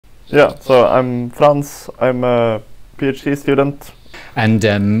Yeah, so I'm Frans. I'm a PhD student.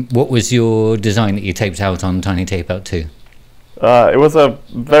 And what was your design that you taped out on Tiny Tapeout 2? It was a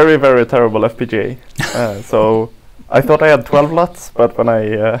very, very terrible FPGA. So I thought I had 12 LUTs, but when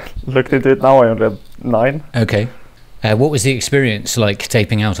I looked into it now, I only had 9. Okay. What was the experience like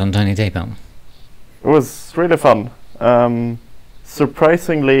taping out on Tiny Tapeout? It was really fun.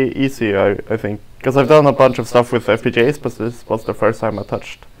 Surprisingly easy, I think, because I've done a bunch of stuff with FPGAs, but this was the first time I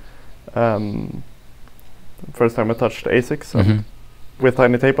touched ASICs. And with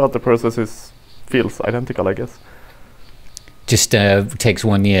Tiny Tapeout, the process feels identical, I guess. Just takes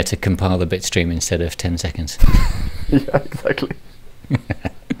 1 year to compile the bitstream instead of 10 seconds. Yeah, exactly.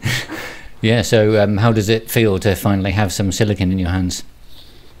 Yeah, so how does it feel to finally have some silicon in your hands?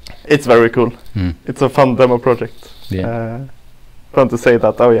 It's very cool. It's a fun demo project. Yeah. Fun to say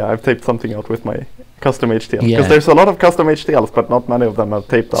that, oh yeah, I've taped something out with my custom HDL. Yeah. Because there's a lot of custom HDLs, but not many of them have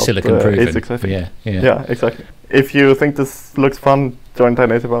taped out Silicon proven. ASICs, I think. Yeah, Exactly. If you think this looks fun, join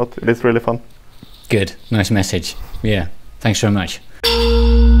Tiny Tapeout. It is really fun. Good, nice message. Yeah, thanks very much.